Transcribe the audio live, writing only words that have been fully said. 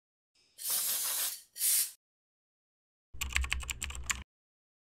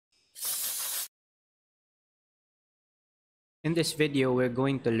In this video, we're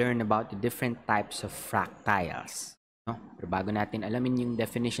going to learn about the different types of fractiles. No? Pero bago natin alamin yung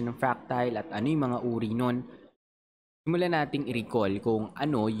definition ng fractile at ano yung mga uri nun, simulan nating i-recall kung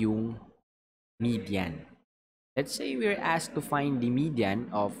ano yung median. Let's say we're asked to find the median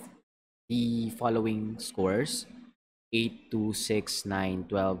of the following scores: 8, 2, 6,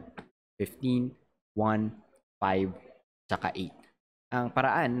 9, 12, 15, 1, 5, tsaka 8. Ang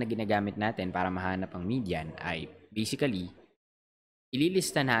paraan na ginagamit natin para mahanap ang median ay basically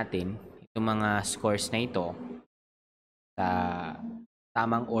ililista natin itong mga scores na ito sa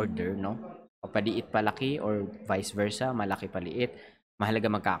tamang order, no? Papaliit palaki or vice versa, malaki paliit,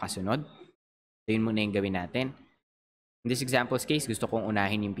 mahalaga magkakasunod. So yun muna yung gawin natin. In this example's case, gusto kong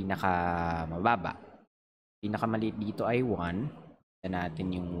unahin yung pinakamababa. Pinakamaliit dito ay 1. Ito natin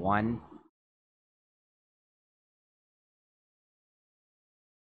yung 1.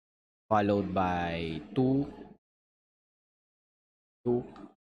 Followed by 2. 2.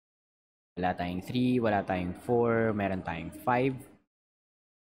 Wala tayong 3, wala tayong 4, meron tayong 5.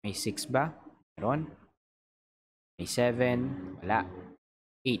 May 6 ba? Meron. May 7, wala.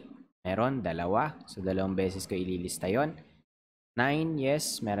 8, meron, dalawa. So, dalawang beses ko ililista yon. 9,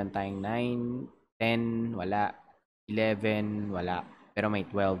 yes, meron tayong 9. 10, wala. 11, wala. Pero may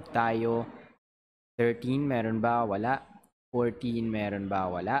 12 tayo. 13, meron ba? Wala. 14, meron ba?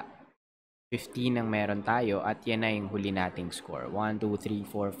 Wala. 15 ang meron tayo at yan na yung huli nating score. 1, 2, 3,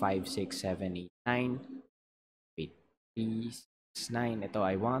 4, 5, 6, 7, 8, 9. Wait, 3, 6, 9. Ito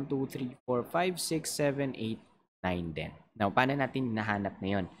ay 1, 2, 3, 4, 5, 6, 7, 8, 9 din. Now, paano natin nahanap na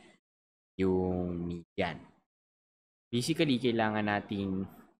yun? Yung median. Basically, kailangan nating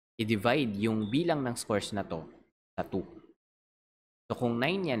i-divide yung bilang ng scores na to sa 2. So, kung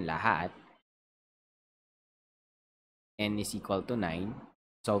 9 yan lahat, n is equal to 9.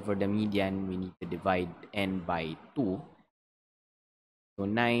 So, for the median, we need to divide n by 2. So,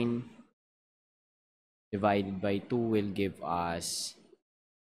 9 divided by 2 will give us,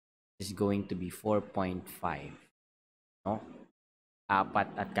 is going to be 4.5. No? 4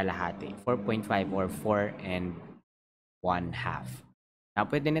 at kalahati. 4.5 or 4 and 1/2. Now,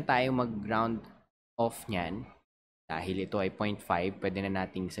 pwede na tayo mag-round off niyan. Dahil ito ay 0.5, pwede na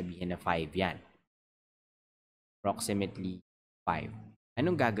nating sabihin na 5 yan. Approximately 5.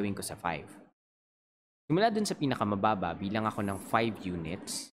 Anong gagawin ko sa 5? Simula dun sa pinakamababa, bilang ako ng 5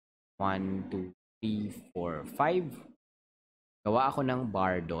 units. 1, 2, 3, 4, 5. Gawa ako ng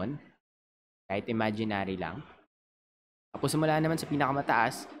bar doon. Kahit imaginary lang. Tapos simula naman sa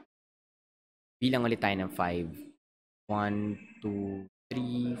pinakamataas, bilang ulit tayo ng 5. 1, 2,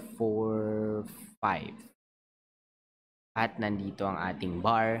 3, 4, 5. At nandito ang ating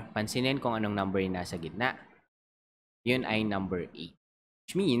bar. Pansinin kung anong number yung nasa gitna. Yun ay number 8.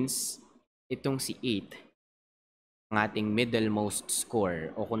 Which means, itong si 8, ang ating middlemost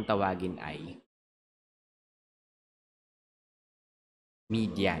score o kung tawagin ay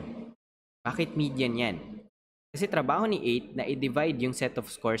median. Bakit median yan? Kasi trabaho ni 8 na i-divide yung set of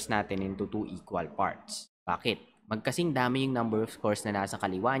scores natin into 2 equal parts. Bakit? Magkasing dami yung number of scores na nasa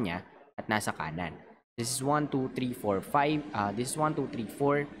kaliwa niya at nasa kanan. This is 1, 2, 3, 4, 5. This is 1, 2, 3,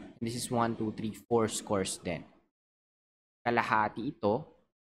 4. And this is 1, 2, 3, 4 scores din. Kalahati ito,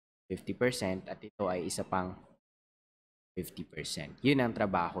 50%, at ito ay isa pang 50%. Yun ang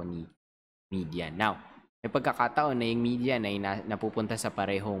trabaho ni median. Now, may pagkakataon na yung median ay napupunta sa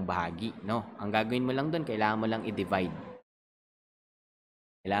parehong bahagi, no? Ang gagawin mo lang doon, kailangan mo lang i-divide.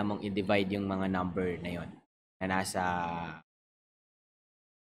 Kailangan mong i-divide yung mga number na yon na nasa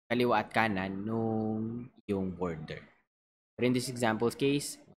kaliwa at kanan nung yung border. Pero in this example's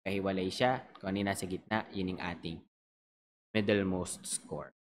case, magkahiwalay siya. Kung ano yung nasa gitna, yun yung ating middlemost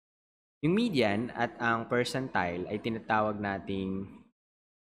score. Yung median at ang percentile ay tinatawag nating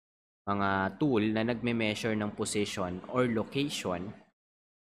mga tool na nagme-measure ng position or location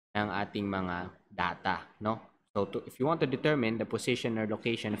ng ating mga data, no? So, if you want to determine the position or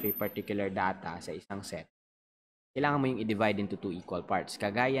location of a particular data sa isang set, kailangan mo yung i-divide into 2 equal parts,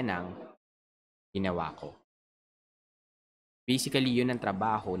 kagaya ng ginawa ko. Basically, yun ang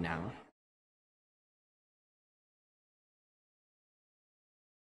trabaho ng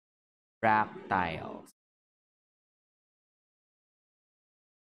fractiles.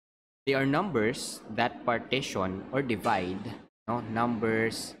 They are numbers that partition or divide, no?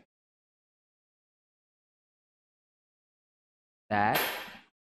 Numbers that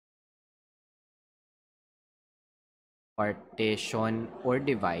partition or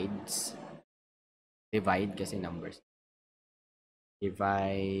divides, divide kasi numbers,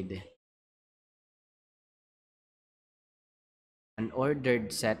 divide an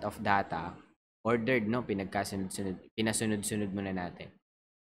ordered set of data ordered, no? Pinasunod-sunod muna natin.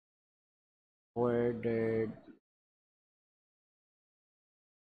 Ordered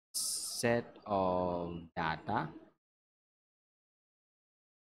set of data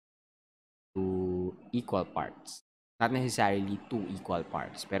to equal parts. Not necessarily two equal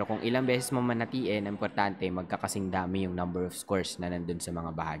parts. Pero kung ilang beses mo manatiin, importante magkakasing dami yung number of scores na nandun sa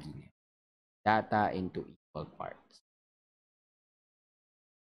mga bahagi niya. Data into equal parts.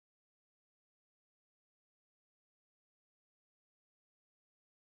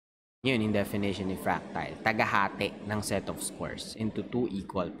 Yun yung definition ni fractile. Tagahati ng set of scores into two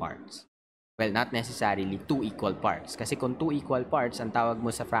equal parts. Well, not necessarily two equal parts. Kasi kung two equal parts, ang tawag mo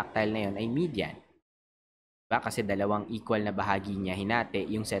sa fractile na yun ay median. Diba? Kasi dalawang equal na bahagi niya hinati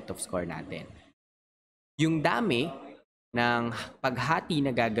yung set of score natin. Yung dami ng paghati na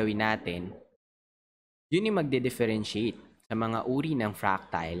gagawin natin, yun yung magde-differentiate sa mga uri ng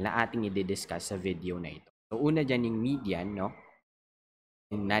fractile na ating i-discuss sa video na ito. So, una dyan yung median, no?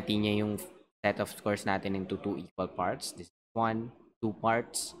 Natin niya yung set of scores natin into two equal parts. This is 1, 2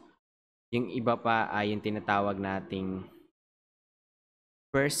 parts. Yung iba pa ay yung tinatawag nating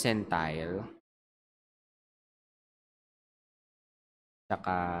percentile.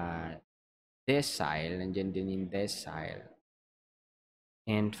 Saka decile. Nandiyan din yung decile.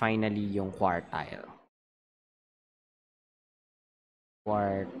 And finally, yung quartile.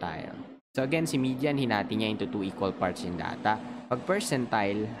 So again, si median, hinati niya into two equal parts yung data. Pag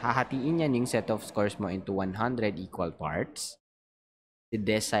percentile, hahatiin niya yung set of scores mo into 100 equal parts. Si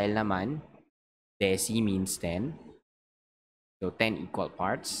decile naman, deci means 10. So 10 equal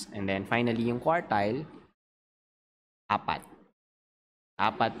parts. And then finally, yung quartile, 4.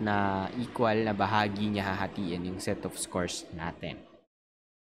 4 na equal na bahagi niya hahatiin yung set of scores natin.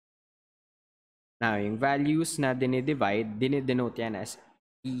 Now, yung values na dinidivide, dinidenote yan as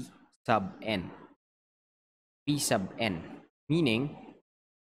P sub n. P sub n. Meaning,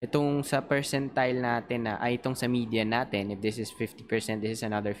 itong sa percentile natin na, ay itong sa median natin, if this is 50%, this is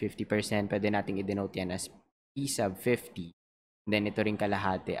another 50%, pwede nating i-denote yan as P sub 50. And then ito rin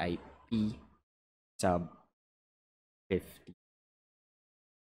kalahati ay P sub 50.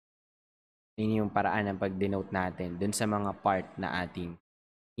 Yun yung paraan ng pag-denote natin dun sa mga part na ating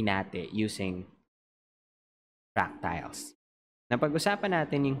hinati using fractiles. Napag-usapan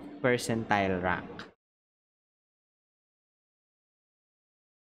natin yung percentile rank.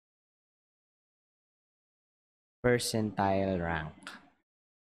 Percentile rank.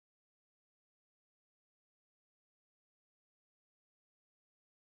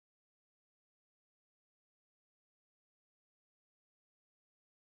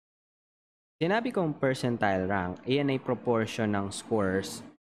 Sinabi kong percentile rank, iyan ay proportion ng scores,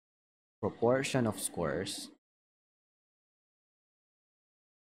 proportion of scores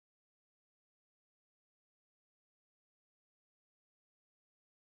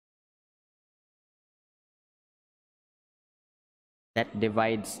that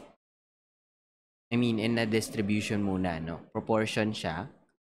divides, in a distribution muna, no? Proportion siya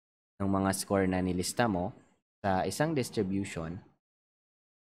ng mga score na nilista mo sa isang distribution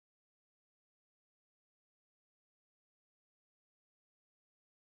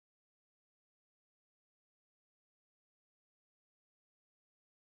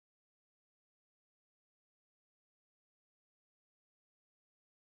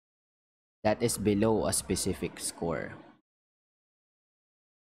that is below a specific score.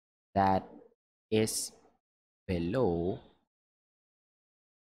 That is below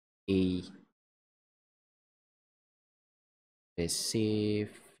a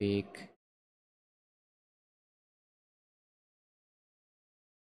specific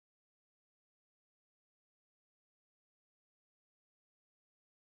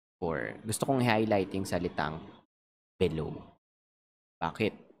score. Gusto kong i-highlight yung salitang below.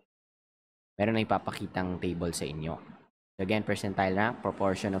 Bakit? Meron na ipapakitang table sa inyo. So again, percentile rank,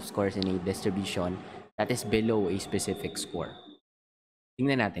 proportion of scores in a distribution that is below a specific score.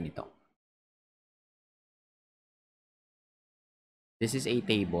 Tingnan natin ito. This is a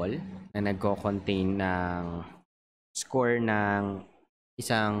table na nagko-contain ng score ng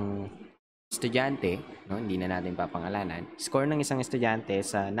isang estudyante, no? Hindi na natin papangalanan. Score ng isang estudyante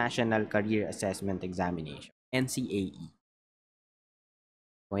sa National Career Assessment Examination, NCAE.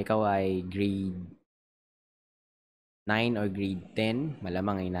 Kung ikaw ay grade 9 or grade 10,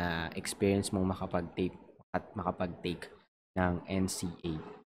 malamang ay na-experience mong makapag-take ng NCAE.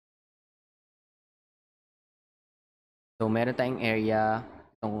 So, meron tayong area,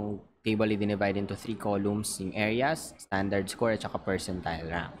 itong table i-divide into 3 columns, yung areas, standard score, at saka percentile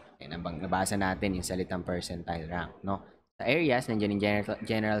rank. Okay, nabasa natin yung salitang percentile rank, no? Sa areas, nandiyan yung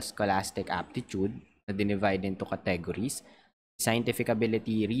general scholastic aptitude na dinivide into categories. Scientific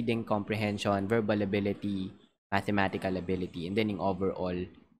ability, reading comprehension, verbal ability, mathematical ability, and then yung overall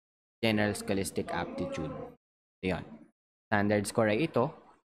general scholastic aptitude. Ayan. Standard score ay ito.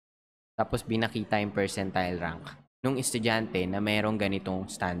 Tapos binakita yung percentile rank nung estudyante na mayroong ganitong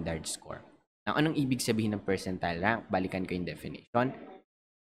standard score. Now, anong ibig sabihin ng percentile rank? Balikan ko yung definition.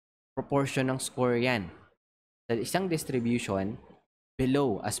 Proportion ng score yan. Sa isang distribution,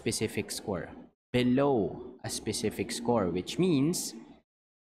 below a specific score. Below a specific score, which means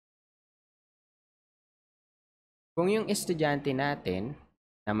kung yung estudyante natin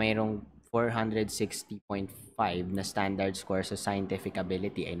na mayroong 460.5 na standard score sa scientific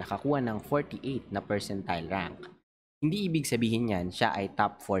ability ay nakakuha ng 48 na percentile rank, hindi ibig sabihin yan siya ay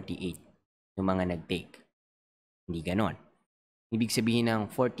top 48 ng mga nag-take. Hindi ganon. Ibig sabihin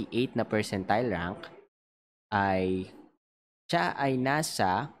ng 48 na percentile rank ay siya ay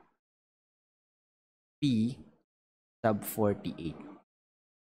nasa P sub 48.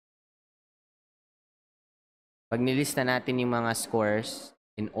 Pag nilista natin yung mga scores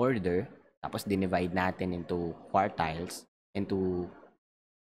in order, tapos dinivide natin into quartiles, into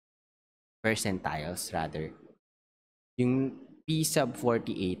percentiles rather, yung P sub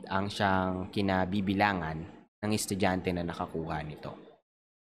 48 ang siyang kinabibilangan ng estudyante na nakakuha nito.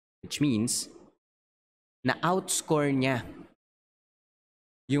 Which means, na-outscore niya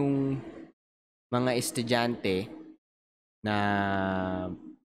yung mga estudyante na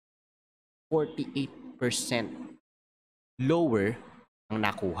 48% lower ang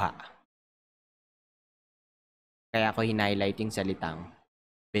nakuha. Kaya ako hinighlight yung salitang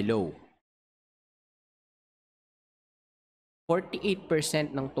below.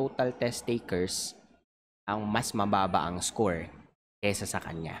 48% ng total test takers ang mas mababa ang score kaysa sa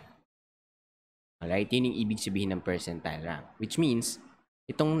kanya. Alright, yun yung ibig sabihin ng percentile rank. Which means,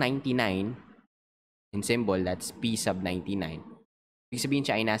 itong 99, in symbol, that's P sub 99. Ibig sabihin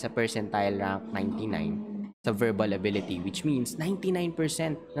siya ay nasa percentile rank 99 sa verbal ability. Which means, 99%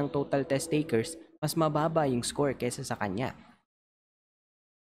 ng total test takers, mas mababa yung score kaysa sa kanya.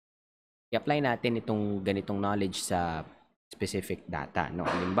 I-apply natin itong ganitong knowledge sa specific data. No?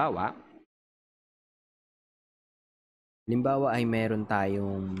 Halimbawa ay meron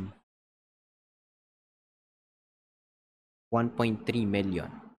tayong 1.3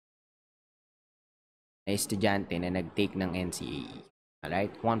 million na estudyante na nag-take ng NCAE.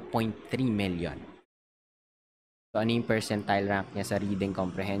 Alright? 1.3 million. So, ano yung percentile rank niya sa reading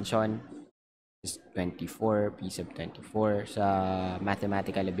comprehension? Is 24, P sub 24. Sa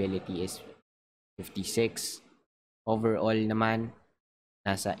mathematical ability is 56. Overall naman,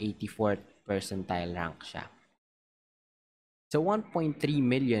 nasa 84th percentile rank siya. So, 1.3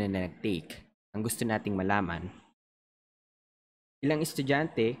 million na nag-take. Ang gusto nating malaman, ilang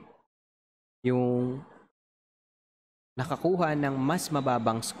estudyante yung nakakuha ng mas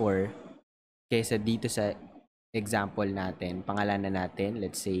mababang score kaysa dito sa example natin. Pangalanan natin,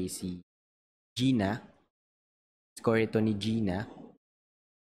 let's say si Gina. Score ito ni Gina.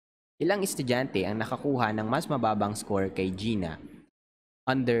 Ilang estudyante ang nakakuha ng mas mababang score kay Gina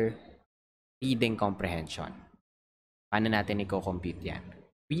under reading comprehension? Paano natin i-compute yan?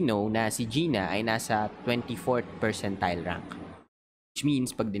 We know na si Gina ay nasa 24th percentile rank. Which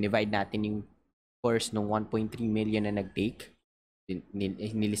means, pag dinivide natin yung scores ng 1.3 million na nag-take,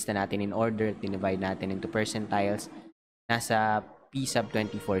 nilista natin in order, dinivide natin into percentiles, nasa P sub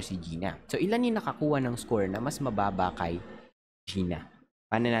 24 si Gina. So, ilan yung nakakuha ng score na mas mababa kay Gina?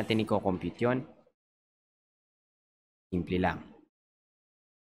 Paano natin i-compute yun? Simple lang.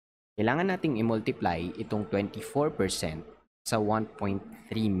 Kailangan nating i-multiply itong 24% sa 1.3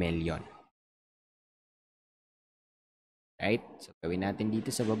 million. Right? So, gawin natin dito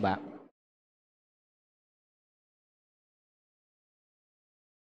sa baba.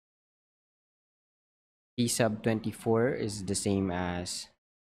 P sub 24 is the same as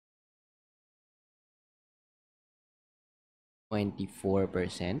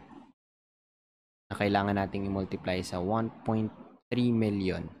 24% na kailangan nating i-multiply sa 1.3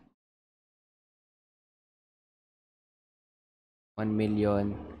 million.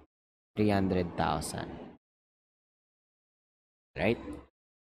 1,300,000. Right?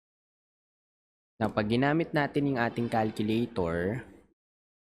 Now, pag ginamit natin yung ating calculator,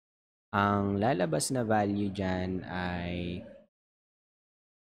 ang lalabas na value dyan ay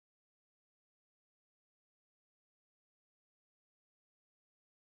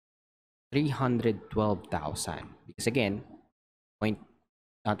 312,000. Because again, 24%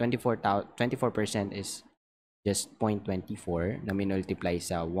 is just 0.24 na minultiply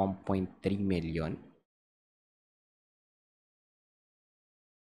sa 1.3 million.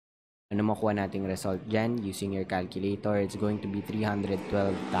 Ano makuha nating result dyan using your calculator? It's going to be 312,000.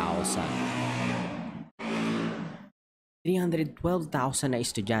 312,000 na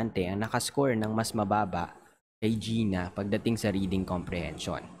estudyante ang nakascore ng mas mababa kay Gina pagdating sa reading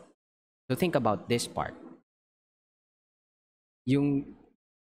comprehension. So think about this part. Yung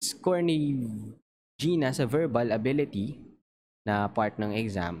score ni Gina sa verbal ability na part ng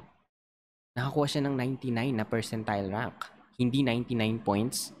exam, nakakuha siya ng 99 na percentile rank. Hindi 99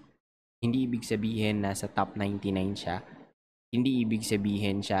 points. Hindi ibig sabihin na sa top 99 siya. Hindi ibig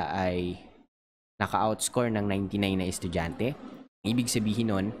sabihin siya ay naka-outscore ng 99 na estudyante. Ibig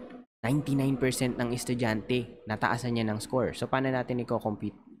sabihin nun, 99% ng estudyante nataasan niya ng score. So, paano natin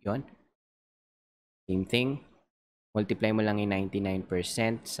i-compute yun? Same thing. Multiply mo lang yung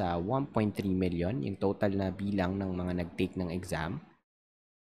 99% sa 1.3 million, yung total na bilang ng mga nag-take ng exam.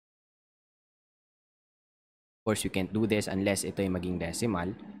 Of course, you can't do this unless ito ay maging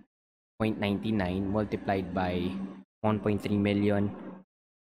decimal. 0.99 multiplied by 1.3 million.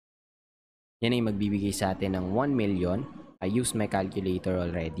 Yan ay magbibigay sa atin ng 1 million. I used my calculator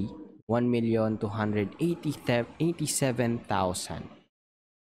already. 1,287,000.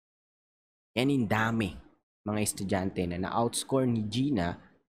 Yan yung dami mga estudyante na na-outscore ni Gina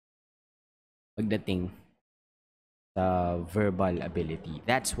pagdating sa verbal ability.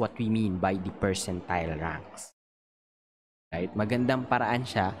 That's what we mean by the percentile ranks. Right? Magandang paraan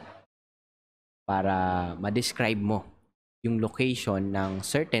siya para ma-describe mo yung location ng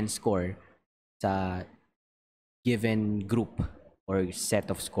certain score sa given group or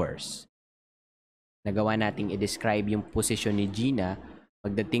set of scores. Nagawa nating i-describe yung position ni Gina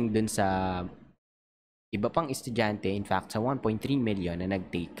pagdating dun sa iba pang estudyante, in fact, sa 1.3 million na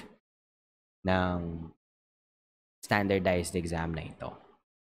nag-take ng standardized exam na ito.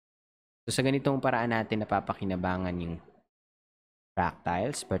 So, sa ganitong paraan natin napapakinabangan yung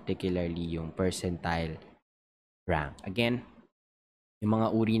fractiles, particularly yung percentile rank. Again, yung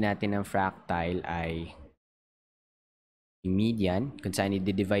mga uri natin ng fractile ay yung median, kung saan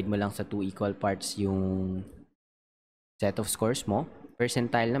i-divide mo lang sa 2 equal parts yung set of scores mo.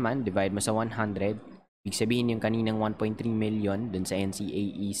 Percentile naman, divide mo sa 100. Ibig sabihin yung kaninang 1.3 million dun sa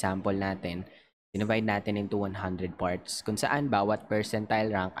NCAE sample natin, divide natin into 100 parts, kung saan bawat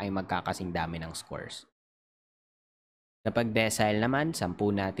percentile rank ay magkakasing dami ng scores. Kapag decile naman, 10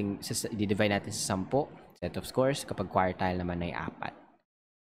 natin, i-divide natin sa 10 set of scores. Kapag quartile naman ay 4.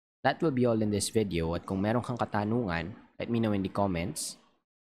 That will be all in this video. At kung meron kang katanungan, let me know in the comments.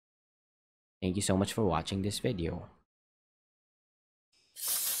 Thank you so much for watching this video.